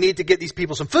 Like, we need to get these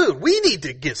people some food. We need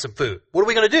to get some food. What are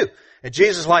we going to do? And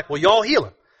Jesus is like, well, y'all heal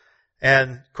him.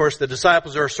 And of course the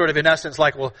disciples are sort of in essence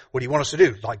like, well, what do you want us to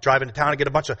do? Like drive into town and get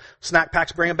a bunch of snack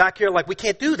packs, bring them back here? Like, we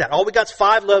can't do that. All we got's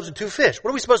 5 loaves and 2 fish. What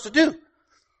are we supposed to do?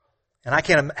 And I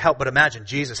can't help but imagine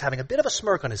Jesus having a bit of a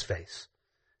smirk on his face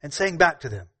and saying back to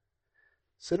them,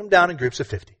 sit them down in groups of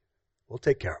 50. We'll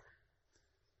take care of them.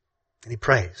 And he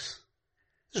prays.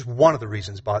 This is one of the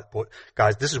reasons,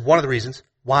 guys, this is one of the reasons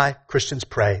why Christians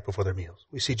pray before their meals.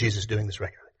 We see Jesus doing this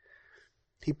regularly.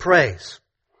 He prays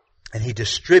and he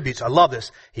distributes. I love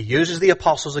this. He uses the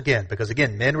apostles again, because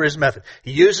again, men were his method.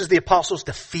 He uses the apostles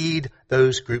to feed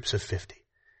those groups of 50.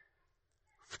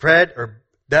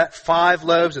 that 5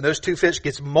 loaves and those 2 fish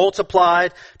gets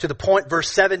multiplied to the point,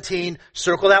 verse 17,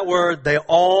 circle that word, they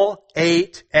all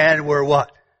ate and were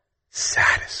what?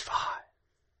 Satisfied.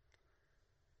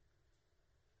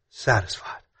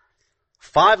 Satisfied.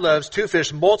 5 loaves, 2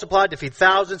 fish multiplied to feed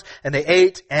thousands, and they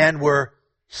ate and were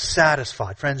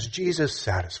satisfied. Friends, Jesus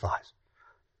satisfies.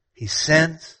 He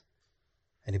sends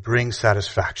and He brings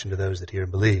satisfaction to those that hear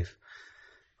and believe,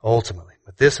 ultimately.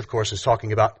 But this, of course, is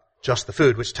talking about just the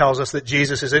food, which tells us that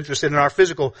Jesus is interested in our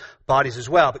physical bodies as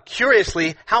well. But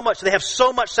curiously, how much, they have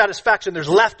so much satisfaction, there's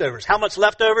leftovers. How much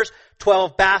leftovers?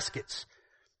 12 baskets.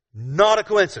 Not a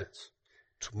coincidence.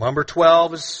 Number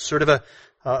 12 is sort of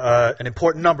an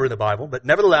important number in the Bible, but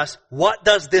nevertheless, what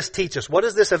does this teach us? What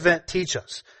does this event teach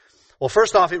us? Well,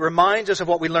 first off, it reminds us of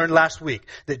what we learned last week,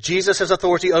 that Jesus has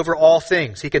authority over all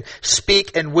things. He can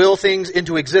speak and will things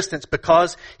into existence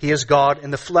because He is God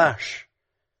in the flesh.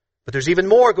 But there's even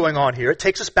more going on here. It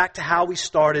takes us back to how we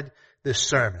started this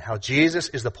sermon, how Jesus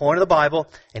is the point of the Bible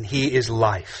and He is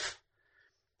life.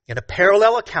 In a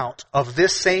parallel account of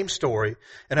this same story,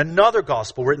 in another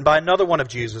gospel written by another one of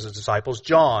Jesus' disciples,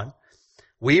 John,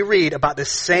 we read about the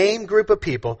same group of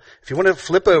people. If you want to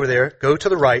flip over there, go to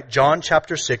the right, John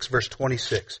chapter 6, verse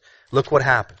 26. Look what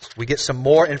happens. We get some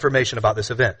more information about this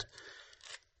event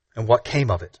and what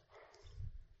came of it.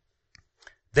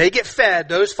 They get fed,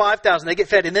 those 5,000, they get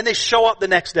fed, and then they show up the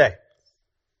next day.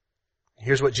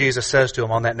 Here's what Jesus says to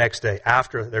them on that next day,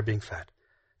 after they're being fed.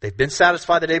 They've been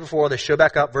satisfied the day before, they show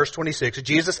back up, verse 26.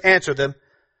 Jesus answered them,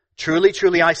 "Truly,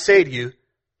 truly, I say to you,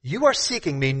 you are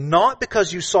seeking me not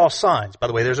because you saw signs." By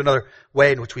the way, there's another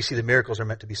way in which we see the miracles are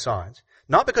meant to be signs.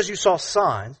 Not because you saw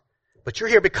signs, but you're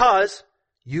here because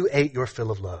you ate your fill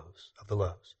of the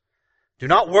loaves. Do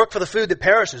not work for the food that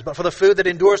perishes, but for the food that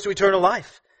endures to eternal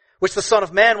life, which the Son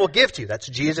of Man will give to you. That's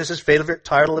Jesus' favorite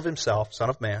title of Himself,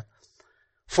 Son of Man.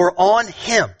 For on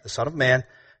Him, the Son of Man,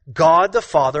 God the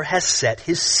Father has set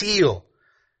His seal.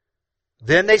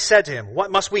 Then they said to Him,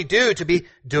 "What must we do to be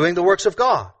doing the works of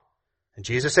God?" And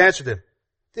Jesus answered them,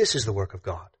 "This is the work of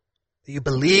God, that you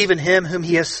believe in Him whom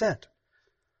He has sent."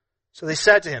 So they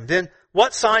said to Him, "Then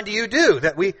what sign do you do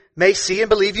that we may see and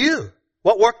believe you?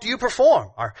 What work do you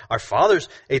perform? Our fathers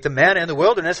ate the manna in the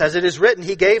wilderness, as it is written,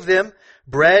 He gave them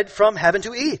bread from heaven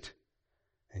to eat."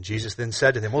 And Jesus then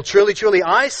said to them, "Well, truly, truly,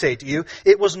 I say to you,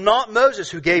 it was not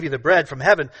Moses who gave you the bread from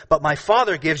heaven, but my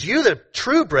Father gives you the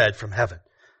true bread from heaven.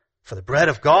 For the bread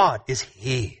of God is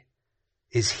He,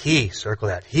 circle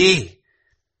that, He,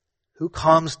 who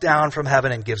comes down from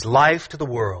heaven and gives life to the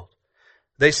world."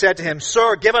 They said to Him,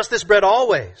 "Sir, give us this bread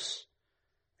always."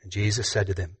 And Jesus said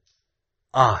to them,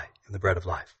 "I am the bread of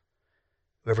life.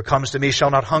 Whoever comes to me shall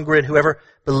not hunger, and whoever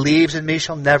believes in me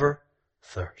shall never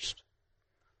thirst."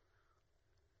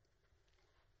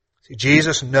 See,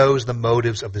 Jesus knows the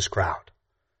motives of this crowd.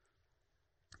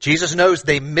 Jesus knows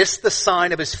they missed the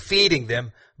sign of His feeding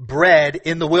them bread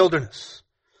in the wilderness.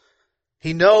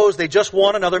 He knows they just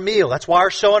want another meal. That's why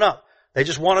they're showing up. They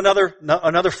just want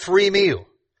another free meal.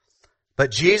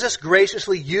 But Jesus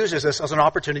graciously uses this as an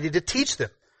opportunity to teach them.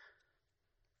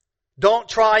 Don't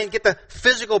try and get the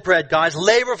physical bread, guys.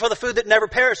 Labor for the food that never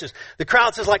perishes. The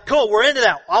crowd says, like, cool, we're into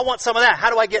that. I want some of that.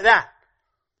 How do I get that?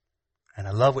 And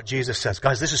I love what Jesus says.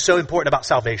 Guys, this is so important about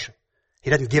salvation. He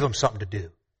doesn't give them something to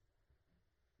do.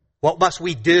 What must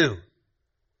we do?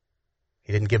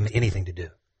 He didn't give them anything to do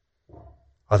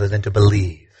other than to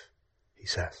believe, He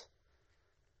says.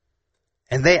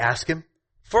 And they ask Him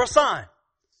for a sign.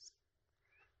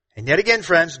 And yet again,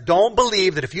 friends, don't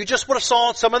believe that if you just would have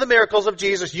saw some of the miracles of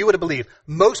Jesus, you would have believed.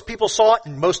 Most people saw it,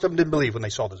 and most of them didn't believe when they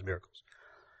saw those miracles.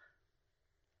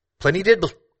 Plenty did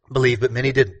believe, but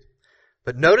many didn't.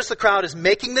 But notice the crowd is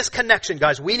making this connection,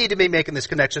 guys. We need to be making this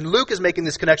connection. Luke is making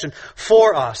this connection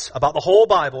for us about the whole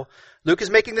Bible. Luke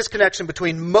is making this connection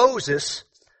between Moses,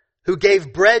 who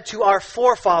gave bread to our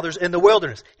forefathers in the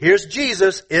wilderness. Here's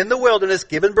Jesus in the wilderness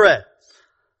giving bread.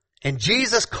 And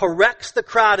Jesus corrects the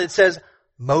crowd and says,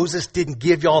 Moses didn't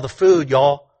give y'all the food,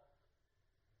 y'all.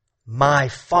 My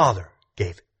Father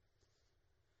gave it.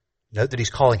 Note that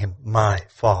He's calling Him my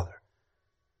Father.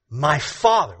 My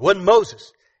Father. It wasn't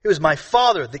Moses. It was my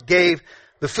Father that gave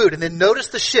the food. And then notice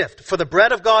the shift. For the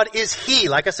bread of God is He.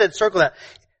 Like I said, circle that.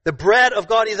 The bread of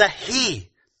God is a He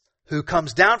who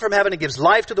comes down from heaven and gives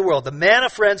life to the world. The manna,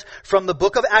 friends, from the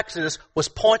book of Exodus was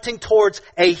pointing towards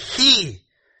a He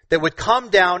that would come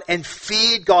down and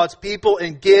feed God's people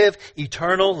and give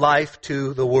eternal life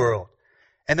to the world.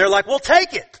 And they're like, we'll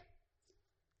take it.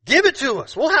 Give it to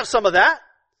us. We'll have some of that.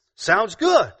 Sounds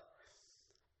good.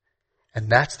 And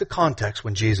that's the context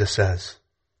when Jesus says,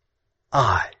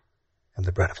 I am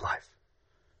the bread of life.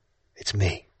 It's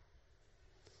me.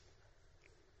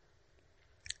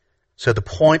 So the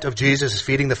point of Jesus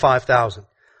feeding the 5,000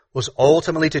 was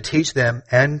ultimately to teach them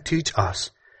and teach us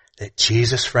that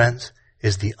Jesus, friends,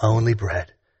 is the only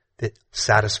bread that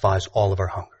satisfies all of our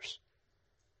hungers.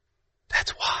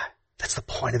 That's why. That's the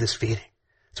point of this feeding.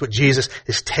 That's what Jesus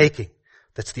is taking.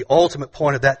 That's the ultimate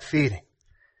point of that feeding.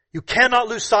 You cannot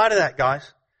lose sight of that,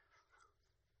 guys.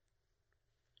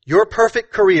 Your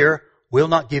perfect career will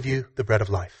not give you the bread of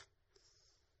life.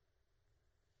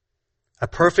 A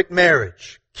perfect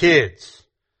marriage, kids,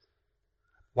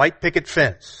 white picket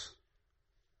fence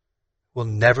will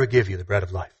never give you the bread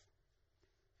of life.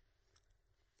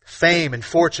 Fame and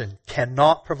fortune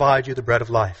cannot provide you the bread of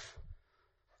life.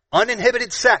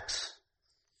 Uninhibited sex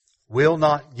will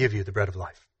not give you the bread of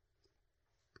life.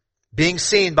 Being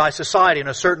seen by society in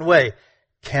a certain way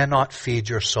cannot feed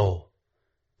your soul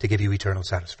to give you eternal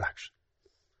satisfaction.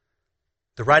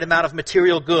 The right amount of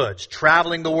material goods,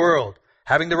 traveling the world,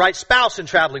 having the right spouse in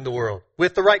traveling the world,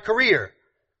 with the right career,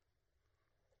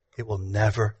 it will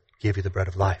never give you the bread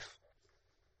of life.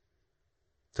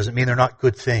 Doesn't mean they're not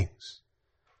good things,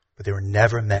 but they were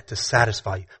never meant to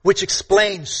satisfy you, which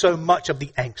explains so much of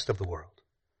the angst of the world.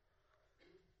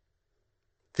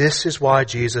 This is why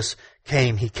Jesus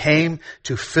came. He came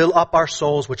to fill up our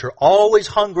souls, which are always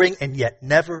hungering and yet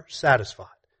never satisfied.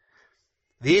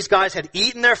 These guys had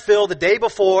eaten their fill the day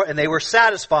before and they were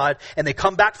satisfied and they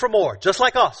come back for more, just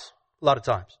like us a lot of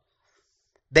times.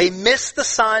 They missed the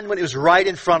sign when it was right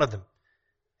in front of them.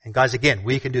 And guys, again,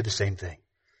 we can do the same thing.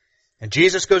 And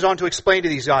Jesus goes on to explain to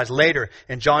these guys later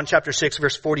in John chapter 6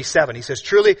 verse 47. He says,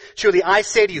 Truly, truly, I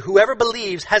say to you, whoever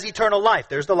believes has eternal life.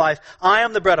 There's the life. I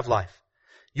am the bread of life.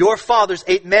 Your fathers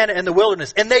ate manna in the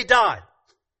wilderness and they died.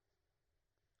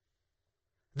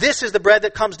 This is the bread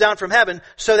that comes down from heaven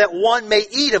so that one may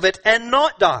eat of it and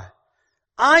not die.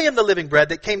 I am the living bread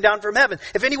that came down from heaven.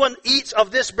 If anyone eats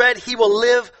of this bread, he will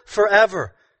live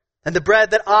forever. And the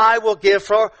bread that I will give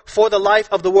for the life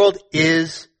of the world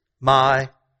is my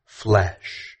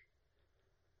flesh.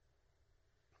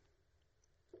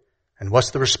 And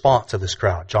what's the response of this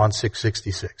crowd? John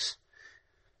 6:66.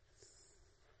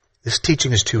 This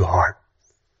teaching is too hard.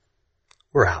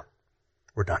 We're out.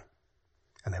 We're done.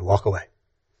 And they walk away.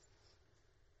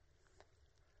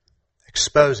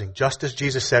 Exposing, just as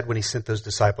Jesus said when he sent those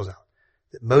disciples out,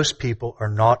 that most people are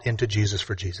not into Jesus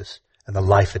for Jesus and the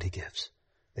life that he gives.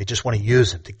 They just want to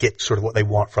use him to get sort of what they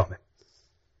want from him.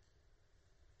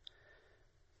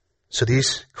 So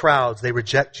these crowds, they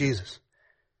reject Jesus.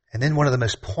 And then one of the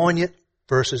most poignant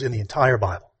verses in the entire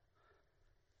Bible.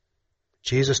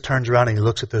 Jesus turns around and he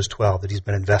looks at those 12 that he's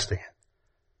been investing in.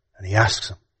 And he asks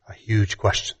them a huge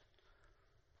question.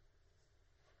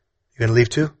 You going to leave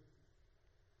too?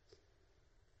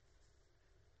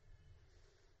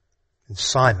 And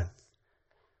Simon,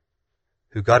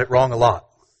 who got it wrong a lot,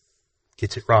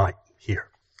 gets it right here.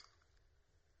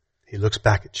 He looks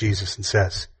back at Jesus and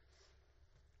says,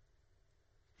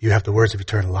 you have the words of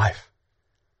eternal life.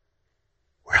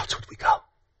 Where else would we go?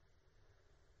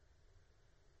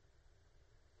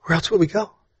 Where else would we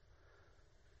go?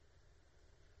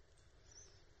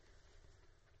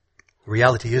 The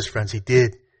reality is, friends, he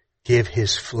did give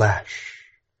his flesh.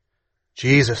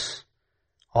 Jesus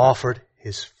offered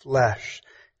his flesh.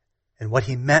 And what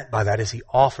he meant by that is he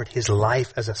offered his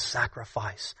life as a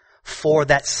sacrifice for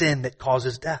that sin that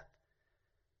causes death.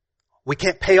 We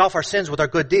can't pay off our sins with our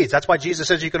good deeds. That's why Jesus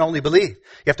says you can only believe.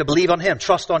 You have to believe on him,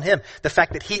 trust on him. The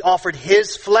fact that he offered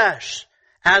his flesh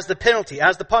as the penalty,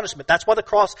 as the punishment. That's why the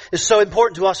cross is so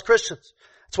important to us Christians.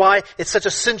 That's why it's such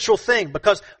a central thing,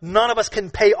 because none of us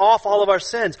can pay off all of our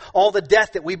sins, all the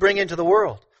death that we bring into the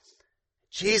world.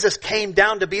 Jesus came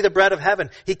down to be the bread of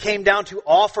heaven. He came down to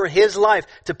offer his life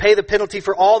to pay the penalty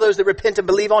for all those that repent and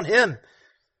believe on him.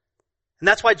 And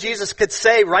that's why Jesus could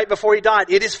say right before he died,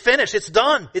 it is finished, it's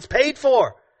done, it's paid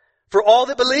for all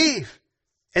that believe.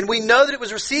 And we know that it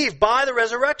was received by the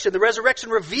resurrection. The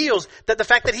resurrection reveals that the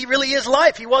fact that he really is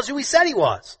life. He was who he said he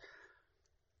was.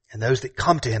 And those that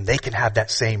come to him, they can have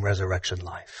that same resurrection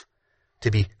life.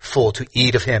 To be full, to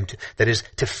eat of him, that is,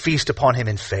 to feast upon him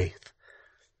in faith.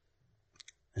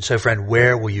 And so, friend,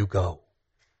 where will you go?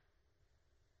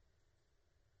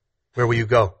 Where will you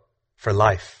go for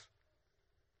life?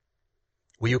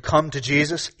 Will you come to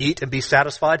Jesus, eat and be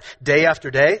satisfied day after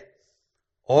day?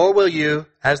 Or will you,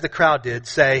 as the crowd did,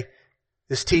 say,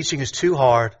 this teaching is too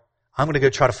hard, I'm going to go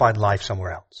try to find life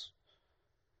somewhere else?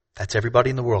 That's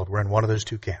everybody in the world. We're in one of those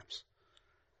two camps.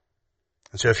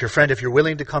 And so if you're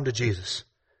willing to come to Jesus,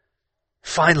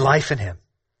 find life in him,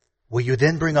 will you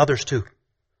then bring others too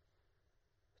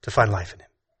to find life in him?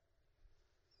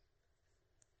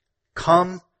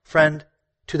 Come, friend,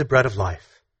 to the bread of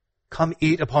life. Come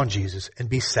eat upon Jesus and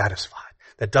be satisfied.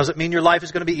 That doesn't mean your life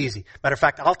is going to be easy. Matter of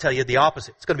fact, I'll tell you the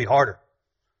opposite. It's going to be harder.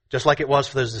 Just like it was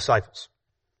for those disciples.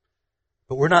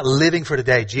 But we're not living for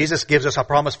today. Jesus gives us a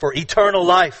promise for eternal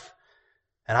life.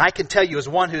 And I can tell you as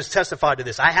one who's testified to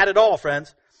this, I had it all,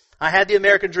 friends. I had the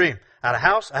American dream. I had a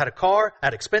house, I had a car, I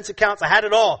had expense accounts, I had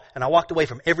it all. And I walked away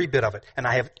from every bit of it. And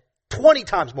I have 20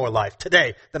 times more life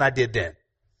today than I did then.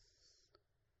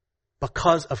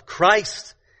 Because of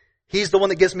Christ. He's the one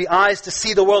that gives me eyes to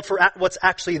see the world for what's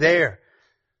actually there.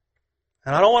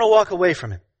 And I don't want to walk away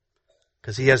from Him.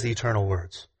 Because He has the eternal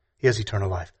words. He has eternal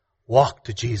life. Walk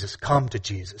to Jesus. Come to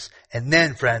Jesus. And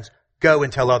then, friends, go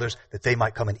and tell others that they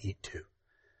might come and eat too.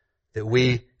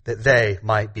 That they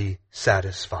might be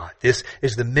satisfied. This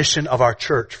is the mission of our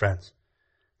church, friends.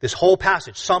 This whole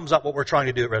passage sums up what we're trying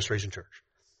to do at Restoration Church.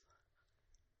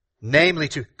 Namely,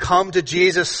 to come to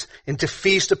Jesus and to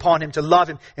feast upon Him, to love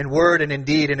Him in word and in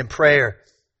deed and in prayer.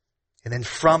 And then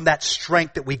from that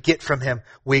strength that we get from Him,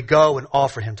 we go and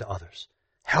offer Him to others.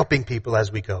 Helping people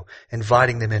as we go,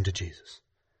 inviting them into Jesus.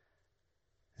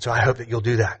 And so I hope that you'll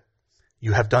do that.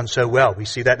 You have done so well. We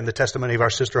see that in the testimony of our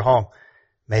sister Hong.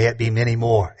 May it be many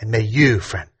more. And may you,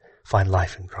 friend, find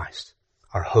life in Christ.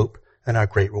 Our hope and our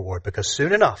great reward. Because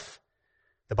soon enough,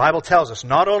 the Bible tells us,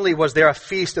 not only was there a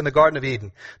feast in the Garden of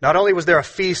Eden, not only was there a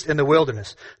feast in the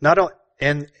wilderness,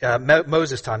 in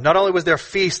Moses' time, not only was there a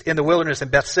feast in the wilderness in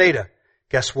Bethsaida,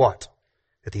 guess what?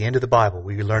 At the end of the Bible,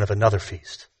 we learn of another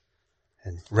feast.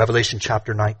 In Revelation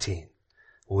chapter 19,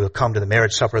 we'll come to the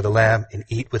marriage supper of the Lamb and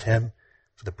eat with Him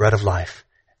for the bread of life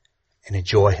and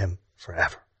enjoy Him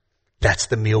forever. That's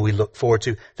the meal we look forward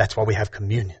to. That's why we have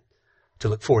communion, to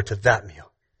look forward to that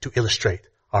meal, to illustrate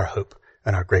our hope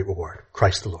and our great reward.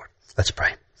 Christ the Lord. Let's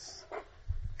pray.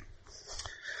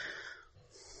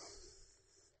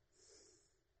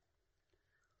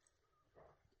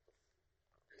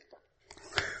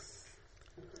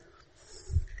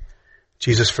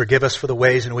 Jesus, forgive us for the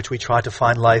ways in which we try to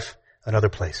find life in other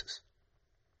places.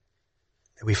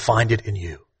 That we find it in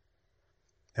You.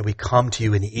 That we come to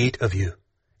You and eat of You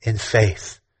in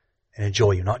faith and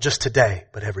enjoy You, not just today,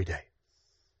 but every day.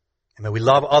 And may we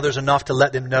love others enough to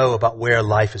let them know about where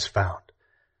life is found.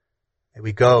 May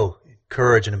we go in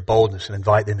courage and in boldness and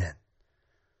invite them in.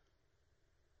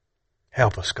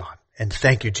 Help us, God. And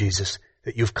thank You, Jesus,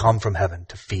 that You've come from heaven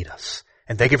to feed us.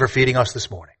 And thank You for feeding us this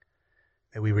morning.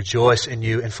 May we rejoice in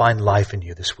You and find life in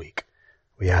You this week.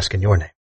 We ask in Your name.